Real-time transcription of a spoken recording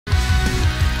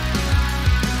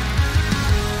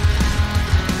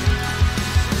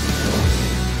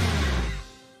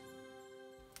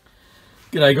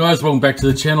G'day guys, welcome back to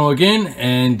the channel again,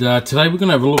 and today we're going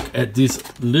to have a look at this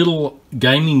little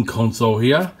gaming console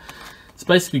here. It's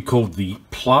basically called the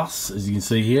Plus, as you can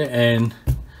see here, and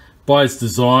by its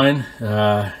design,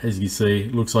 as you can see,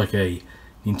 it looks like a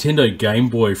Nintendo Game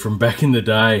Boy from back in the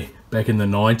day, back in the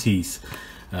 90s.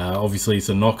 Obviously it's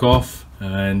a knockoff,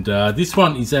 and this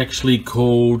one is actually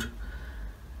called,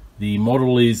 the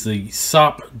model is the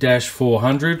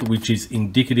SUP-400, which is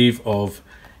indicative of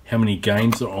how many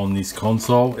games are on this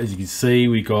console. As you can see,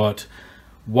 we got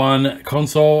one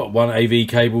console, one AV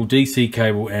cable, DC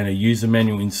cable, and a user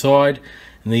manual inside.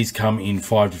 And these come in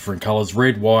 5 different colors: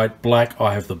 red, white, black.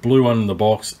 I have the blue one in the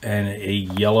box and a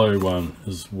yellow one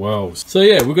as well. So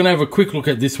yeah, we're gonna have a quick look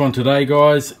at this one today,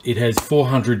 guys. It has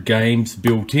 400 games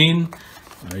built in.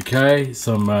 Okay,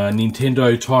 some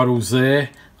Nintendo titles there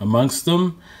amongst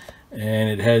them. And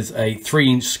it has a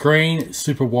 3-inch screen,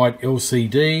 super wide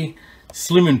LCD,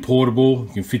 slim and portable.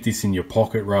 You can fit this in your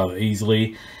pocket rather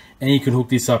easily, and you can hook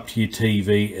this up to your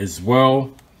TV as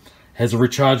well. Has a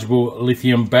rechargeable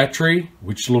lithium battery,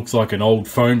 which looks like an old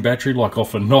phone battery, like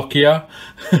off a Nokia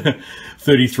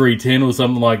 3310 or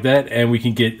something like that, and we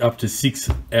can get up to 6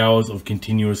 hours of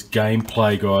continuous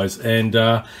gameplay, guys. And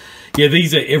yeah,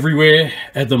 these are everywhere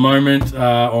at the moment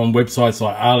on websites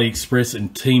like AliExpress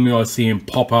and Temu. I see them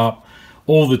pop up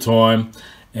all the time.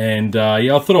 And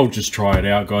yeah, I thought I'll just try it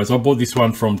out, guys. I bought this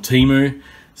one from Temu,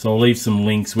 so I'll leave some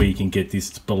links where you can get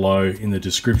this below in the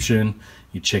description.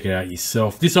 You check it out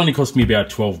yourself. This only cost me about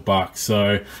 12 bucks.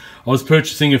 So I was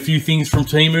purchasing a few things from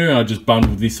Temu, and I just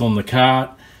bundled this on the cart,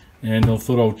 and I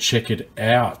thought I'll check it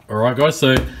out. All right, guys,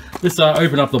 so let's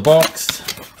open up the box,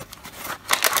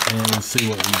 and we'll see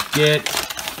what we get.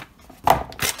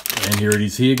 And here it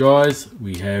is here, guys.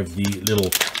 We have the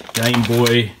little Game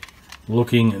Boy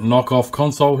looking knockoff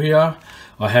console here.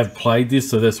 I have played this,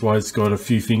 so that's why it's got a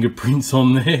few fingerprints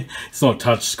on there. It's not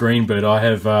touch screen, but I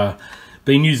have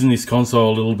been using this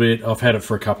console a little bit. I've had it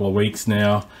for a couple of weeks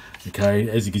now. Okay,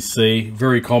 as you can see,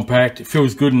 very compact. It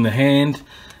feels good in the hand.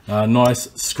 Nice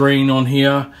screen on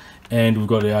here, and we've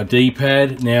got our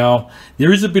D-pad. Now,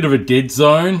 there is a bit of a dead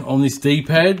zone on this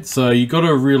D-pad, so you got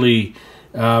to really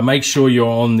make sure you're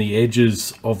on the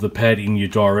edges of the pad in your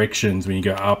directions when you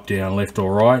go up, down, left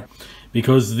or right,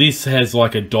 because this has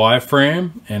like a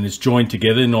diaphragm and it's joined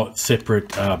together, not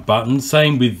separate buttons.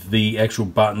 Same with the actual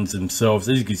buttons themselves.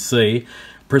 As you can see,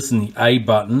 pressing the A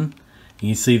button,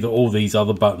 you see all these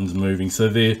other buttons moving. So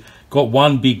they've got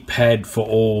one big pad for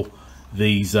all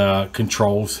these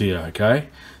controls here, okay?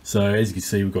 So as you can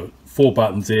see, we've got 4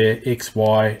 buttons there: X,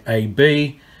 Y, A,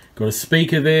 B. Got a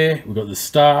speaker there. We've got the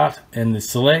start and the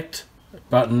select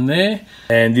button there,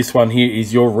 and this one here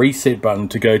is your reset button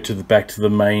to go to the back to the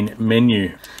main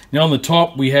menu. Now on the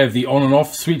top we have the on and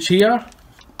off switch here.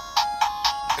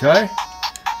 Okay,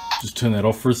 just turn that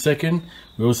off for a second.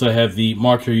 We also have the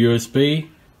micro USB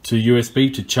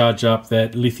to charge up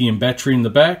that lithium battery in the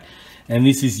back, and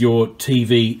this is your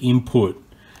TV input.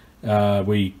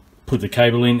 We put the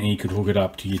cable in and you could hook it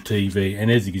up to your TV,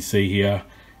 and as you can see here,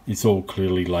 it's all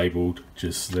clearly labeled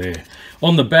just there.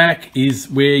 On the back is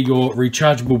where your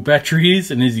rechargeable battery is,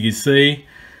 and as you can see,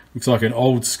 looks like an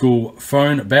old school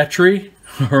phone battery.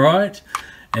 All right,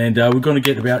 and we're going to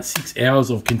get about 6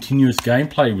 hours of continuous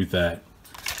gameplay with that.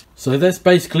 So that's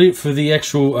basically it for the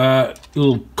actual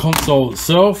little console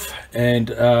itself, and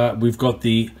we've got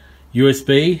the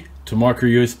USB to micro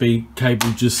USB cable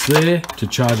just there to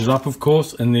charge it up, of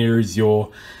course, and there is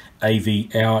your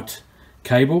AV out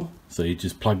cable. So you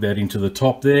just plug that into the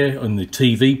top there on the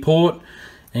TV port,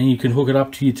 and you can hook it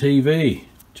up to your TV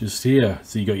just here.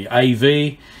 So you got your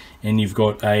AV, and you've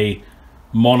got a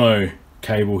mono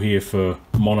cable here for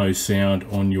mono sound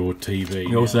on your TV.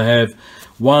 You also have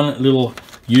one little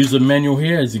user manual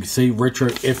here, as you can see, Retro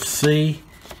FC,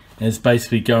 and it's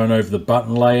basically going over the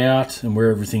button layout and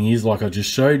where everything is, like I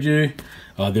just showed you.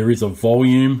 There is a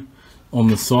volume on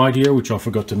the side here, which I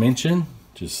forgot to mention.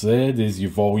 Just there, there's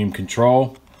your volume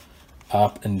control,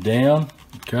 up and down.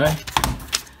 Okay,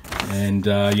 and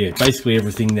yeah, basically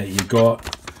everything that you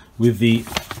got with the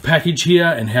package here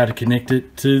and how to connect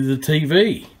it to the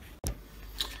TV.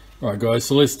 All right guys,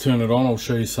 so let's turn it on. I'll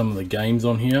show you some of the games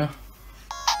on here.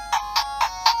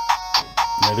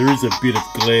 Now there is a bit of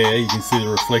glare. You can see the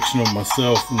reflection of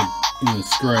myself in the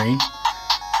screen.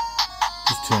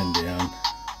 Just turn down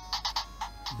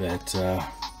that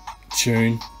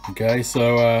tune. Okay,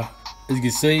 so as you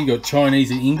can see, you got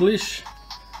Chinese and English.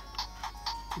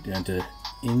 Go down to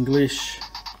English,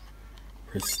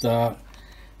 press start,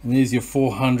 and there's your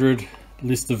 400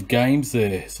 list of games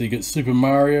there. So you got Super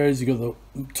Mario's, you got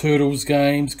the Turtles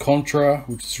games, Contra,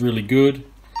 which is really good,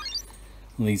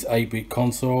 and these 8-bit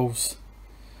consoles.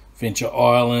 Adventure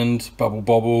Island, Bubble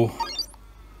Bobble.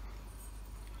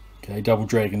 Okay, Double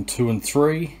Dragon 2 and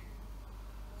 3.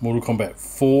 Mortal Kombat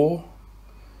 4,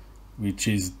 which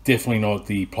is definitely not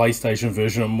the PlayStation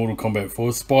version of Mortal Kombat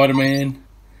 4. Spider-Man.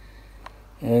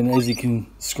 And as you can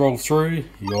scroll through,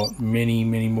 you got many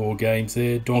more games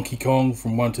there. Donkey Kong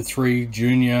from 1 to 3,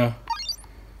 Junior,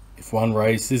 F1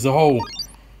 Race. There's a whole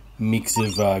mix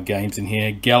of games in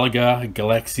here. Galaga,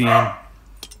 Galaxian.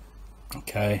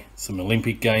 Okay, some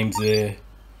Olympic games there.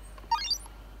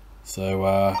 So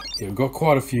yeah, we've got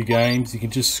quite a few games. You can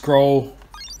just scroll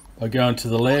by going to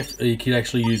the left, or you can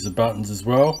actually use the buttons as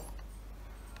well.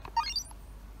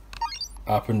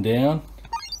 Up and down.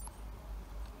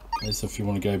 Okay, so if you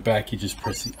want to go back, you just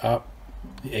press the up,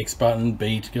 the X button,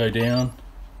 B to go down.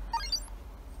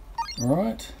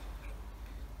 Alright,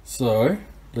 so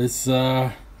let's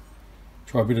try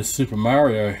a bit of Super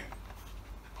Mario.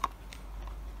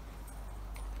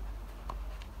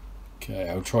 Okay,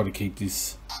 I'll try to keep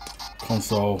this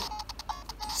console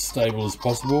stable as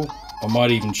possible. I might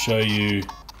even show you,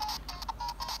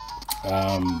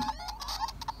 I'll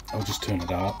just turn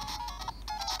it up.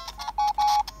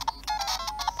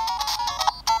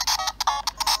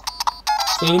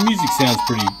 So the music sounds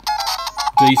pretty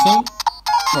decent,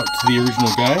 right to the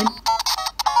original game.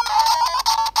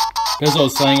 As I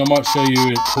was saying, I might show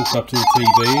you it hooked up to the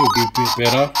TV, it'll be a bit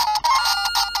better.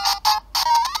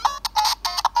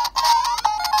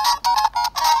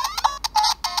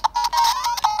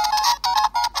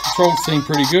 Controls seem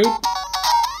pretty good. A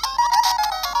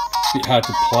bit hard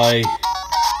to play.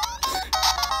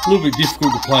 A little bit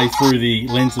difficult to play through the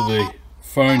lens of the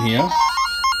phone here.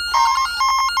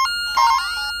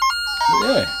 But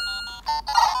yeah,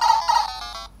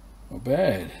 not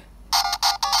bad.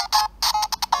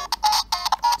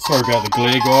 Sorry about the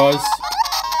glare, guys.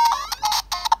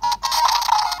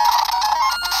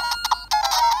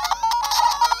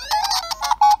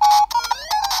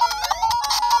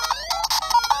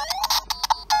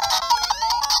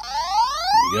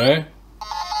 There you go.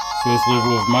 First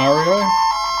level of Mario.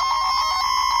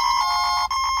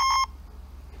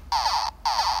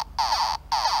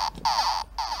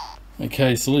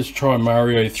 Okay, so let's try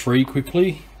Mario 3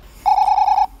 quickly.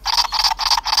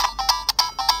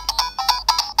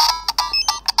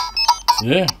 So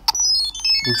yeah,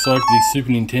 looks like the Super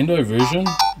Nintendo version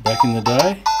back in the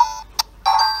day.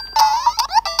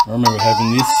 I remember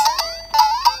having this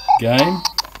game.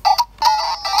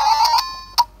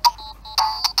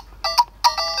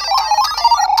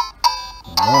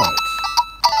 Alright.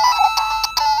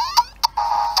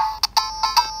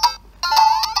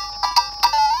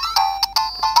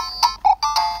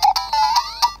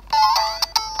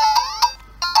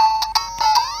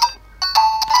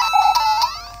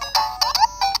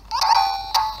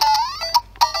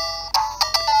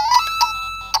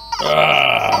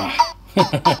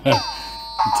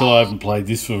 Until I haven't played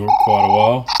this for quite a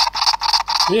while.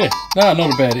 Yeah, no,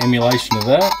 not a bad emulation of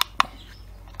that.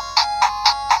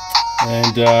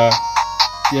 And yeah,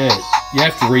 you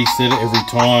have to reset it every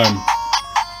time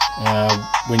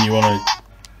when you want to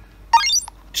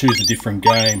choose a different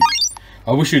game.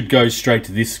 I wish it'd go straight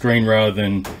to this screen rather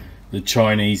than the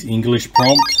Chinese English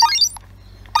prompt.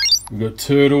 We've got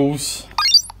turtles.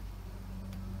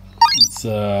 Let's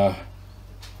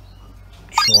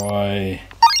try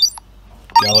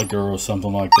Galaga or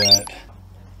something like that.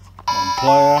 One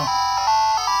player.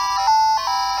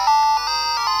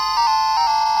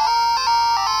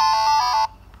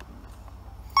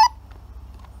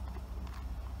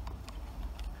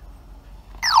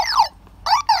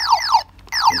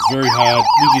 It's very hard.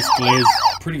 With this glare, it's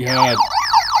pretty hard to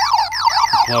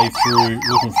play through,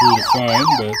 looking through the phone,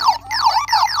 but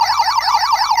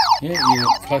yeah, your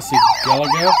classic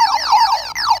Galaga.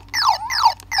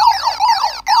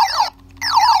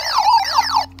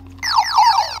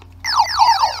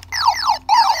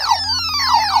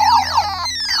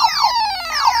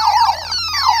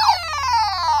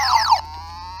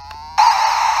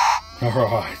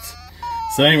 Alright,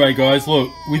 so anyway guys,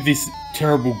 look, with this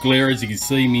terrible glare, as you can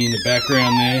see me in the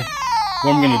background there,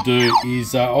 what I'm going to do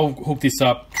is I'll hook this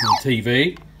up to the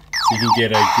TV so you can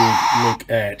get a good look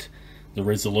at the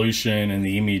resolution and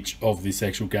the image of this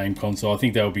actual game console. I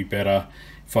think that would be better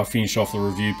if I finish off the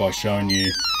review by showing you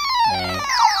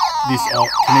this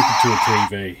connected to a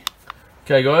TV.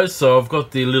 Okay guys, so I've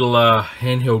got the little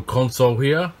handheld console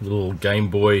here, little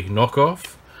Gameboy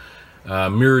knockoff.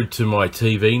 Mirrored to my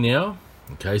TV now.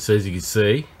 Okay, so as you can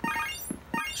see,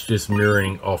 it's just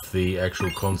mirroring off the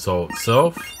actual console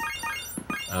itself.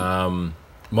 My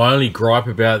only gripe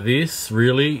about this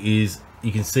really is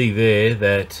you can see there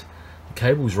that The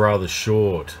cable's rather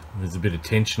short. There's a bit of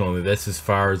tension on it. That's as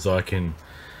far as I can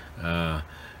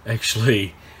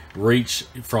actually reach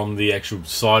from the actual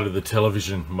side of the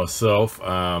television myself.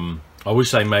 I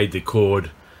wish they made the cord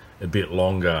a bit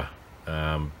longer,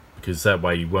 because that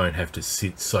way you won't have to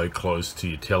sit so close to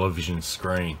your television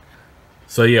screen.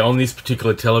 So yeah, on this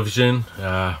particular television,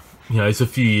 you know, it's a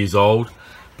few years old,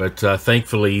 but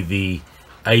thankfully the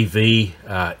AV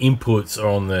inputs are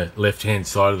on the left hand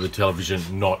side of the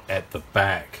television, not at the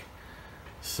back.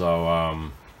 So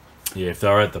yeah, if they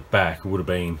were at the back, it would have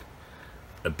been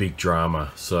a big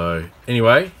drama. So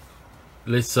anyway,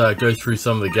 let's go through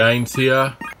some of the games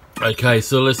here. Okay,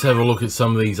 so let's have a look at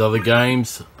some of these other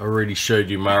games. I already showed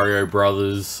you Mario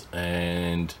Brothers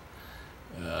and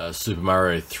Super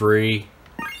Mario 3.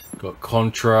 Got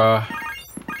Contra,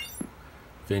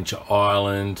 Adventure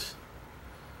Island,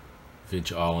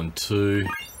 Adventure Island 2.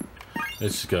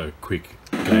 Let's just go a quick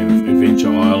game of Adventure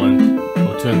Island.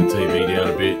 I'll turn the TV down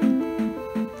a bit.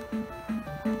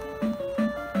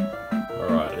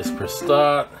 Alright, let's press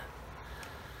start.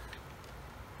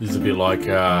 This is a bit like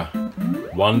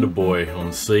Wonder Boy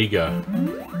on Sega.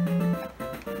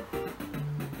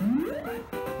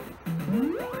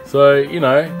 So, you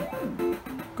know,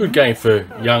 good game for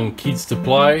young kids to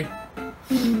play.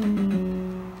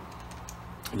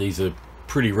 These are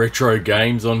pretty retro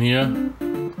games on here.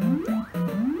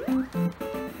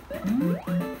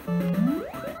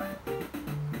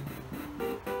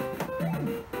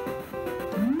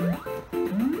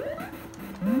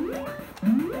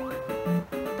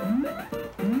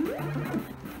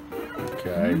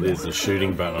 Okay, there's the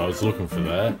shooting button. I was looking for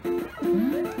that.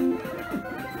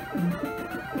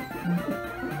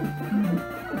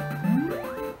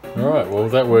 Alright, well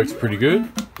that works pretty good.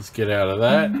 Let's get out of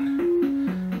that.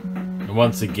 And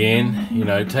once again, you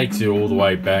know, it takes you all the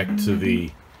way back to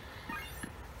the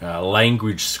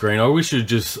language screen. I wish you'd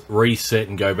just reset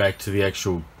and go back to the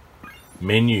actual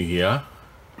menu here.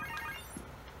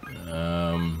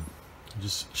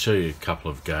 Just show you a couple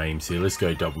of games here. Let's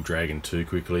go Double Dragon 2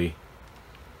 quickly.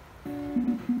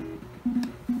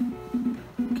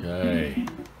 Okay.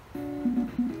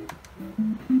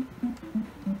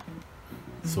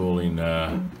 It's all in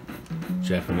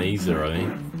Japanese there, I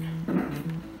think.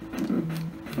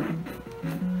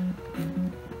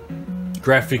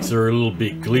 Graphics are a little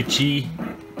bit glitchy.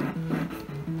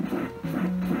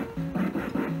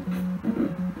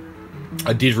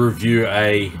 I did review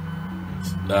a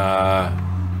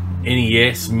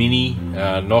NES Mini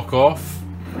knockoff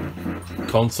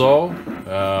console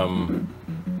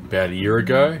about a year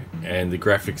ago, and the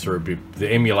graphics are a bit,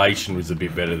 the emulation was a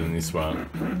bit better than this one,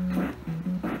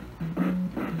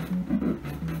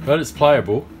 but it's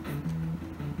playable.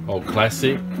 Old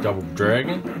classic Double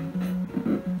Dragon.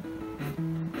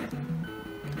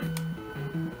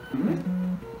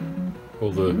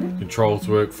 All the controls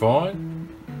work fine.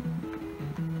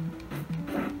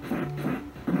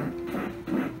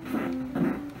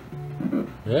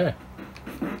 Yeah.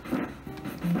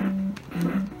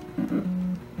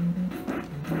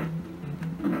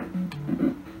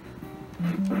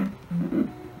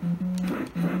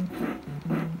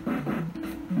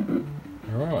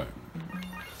 Alright.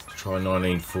 Let's try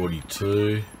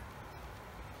 1942.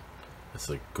 That's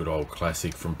a good old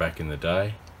classic from back in the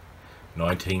day.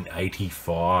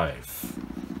 1985.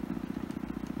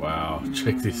 Wow,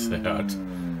 check this out.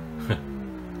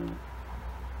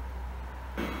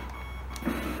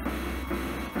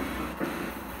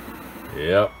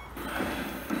 Yep.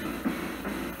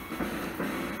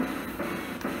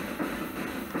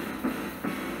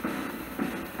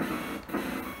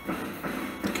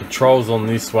 Controls on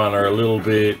this one are a little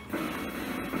bit,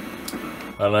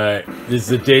 I know, there's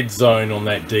a dead zone on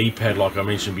that D-pad like I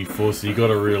mentioned before, so you got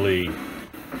to really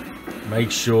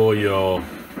make sure you're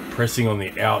pressing on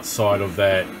the outside of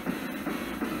that,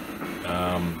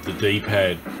 the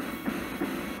D-pad.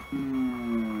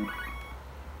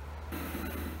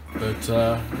 But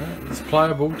it's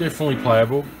playable, definitely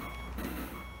playable.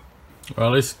 Well,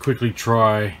 let's quickly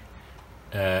try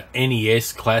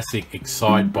NES Classic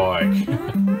Excite Bike.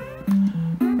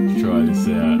 Let's try this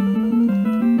out.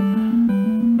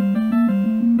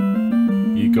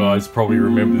 You guys probably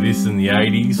remember this in the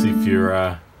 80s if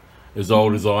you're as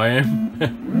old as I am.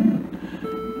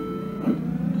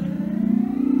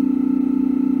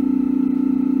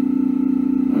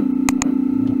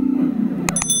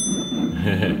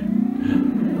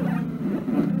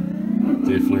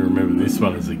 Definitely remember this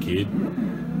one as a kid.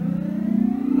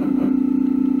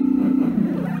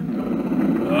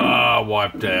 Ah,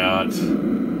 wiped out.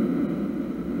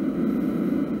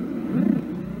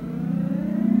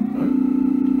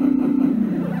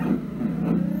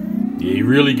 you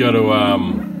really got to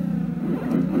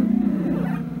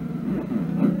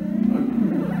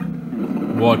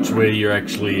watch where you're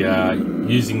actually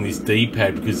using this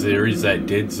D-pad, because there is that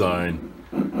dead zone.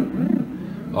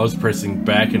 I was pressing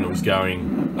back and it was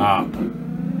going up.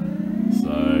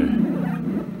 So,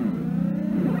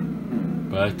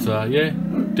 but yeah,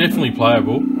 definitely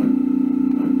playable.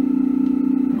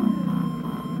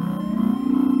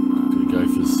 Could go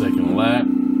for the second lap.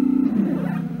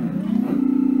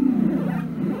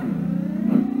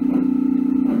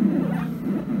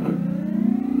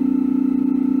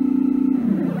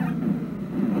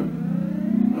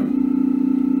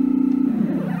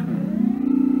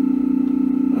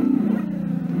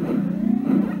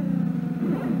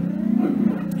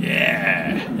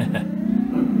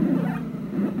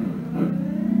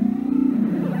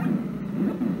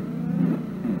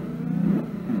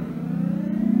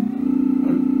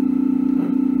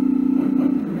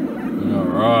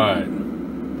 Alright,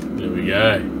 there we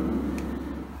go.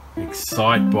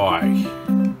 Excite bike.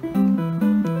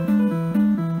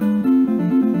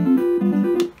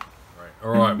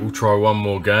 Alright, we'll try one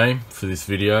more game for this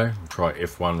video. We'll try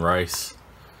F1 race.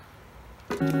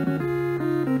 Give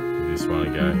this one a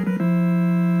go.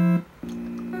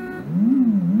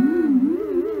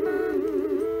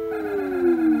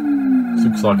 This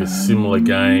looks like a similar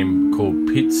game called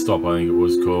Pit Stop, I think it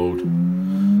was called.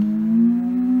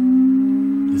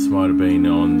 This might have been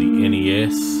on the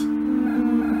NES.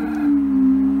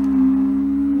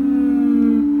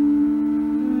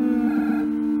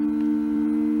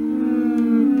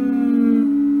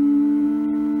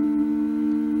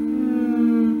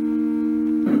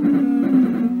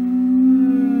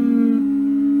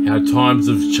 How times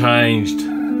have changed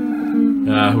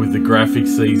with the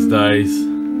graphics these days.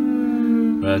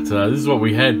 But this is what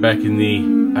we had back in the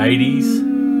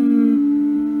 80s.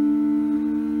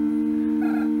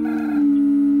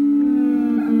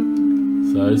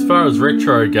 So as far as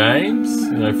retro games,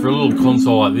 you know, for a little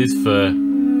console like this for a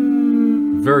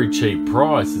very cheap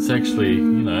price, it's actually, you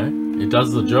know, it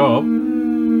does the job.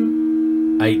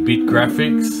 8-bit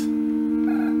graphics.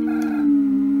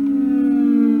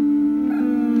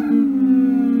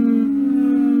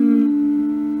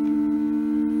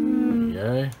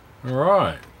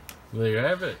 Alright, there you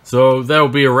have it. So that'll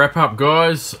be a wrap up,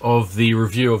 guys, of the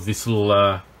review of this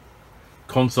little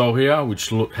console here, which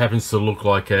happens to look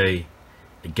like a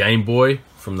Game Boy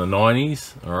from the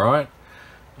 90s. Alright,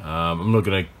 I'm not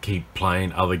going to keep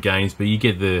playing other games, but you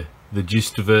get the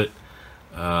gist of it.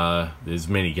 There's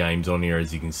many games on here,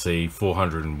 as you can see,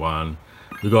 401.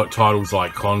 We've got titles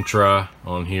like Contra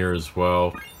on here as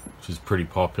well, which is pretty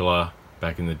popular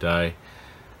back in the day.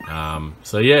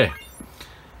 So yeah,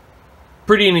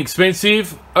 pretty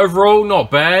inexpensive overall, not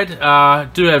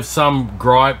bad. Do have some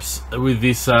gripes with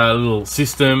this little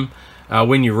system.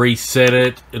 When you reset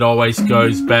it, it always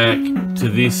goes back to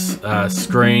this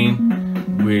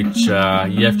screen, which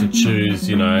you have to choose,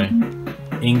 you know,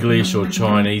 English or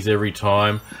Chinese every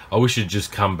time. I wish it'd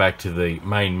just come back to the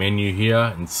main menu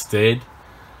here instead.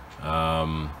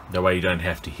 That way you don't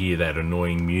have to hear that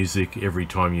annoying music every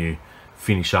time you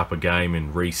finish up a game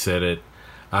and reset it.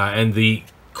 And the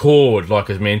cord, like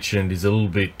I mentioned, is a little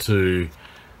bit too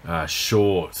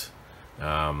short.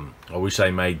 I wish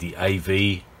they made the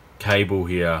AV cable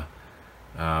here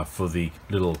for the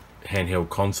little handheld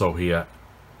console here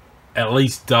at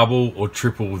least double or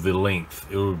triple the length.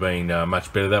 It would have been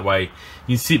much better. That way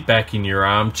you sit back in your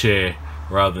armchair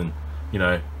rather than, you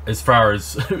know, as far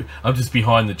as I'm just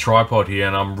behind the tripod here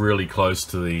and I'm really close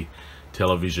to the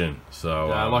television. So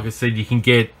like I said, you can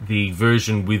get the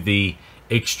version with the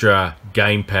extra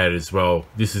gamepad as well.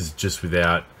 This is just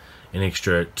without an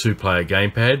extra 2-player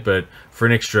gamepad, but for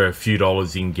an extra few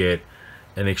dollars you can get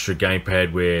an extra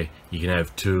gamepad where you can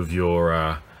have two of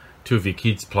your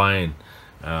kids playing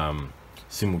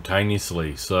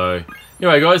simultaneously. So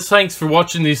anyway, guys, thanks for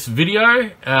watching this video.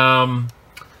 You know,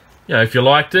 if you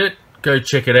liked it, go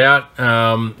check it out.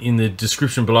 In the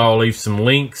description below I'll leave some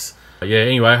links. Yeah,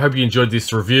 anyway, I hope you enjoyed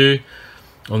this review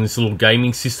on this little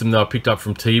gaming system that I picked up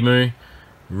from Temu.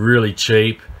 Really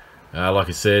cheap. Like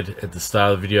I said at the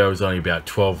start of the video, it was only about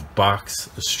 12 bucks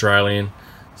Australian,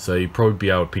 so you'd probably be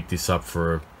able to pick this up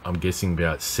for, I'm guessing,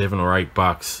 about 7 or 8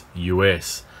 bucks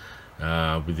US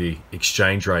with the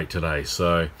exchange rate today.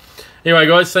 So anyway,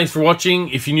 guys, thanks for watching.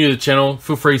 If you're new to the channel,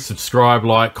 feel free to subscribe,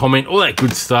 like, comment, all that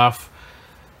good stuff,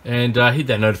 and hit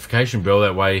that notification bell.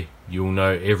 That way you'll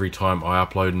know every time I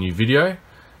upload a new video.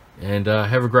 And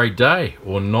have a great day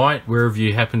or night wherever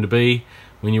you happen to be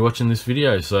when you're watching this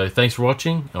video. So thanks for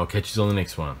watching. I'll catch you on the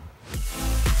next one.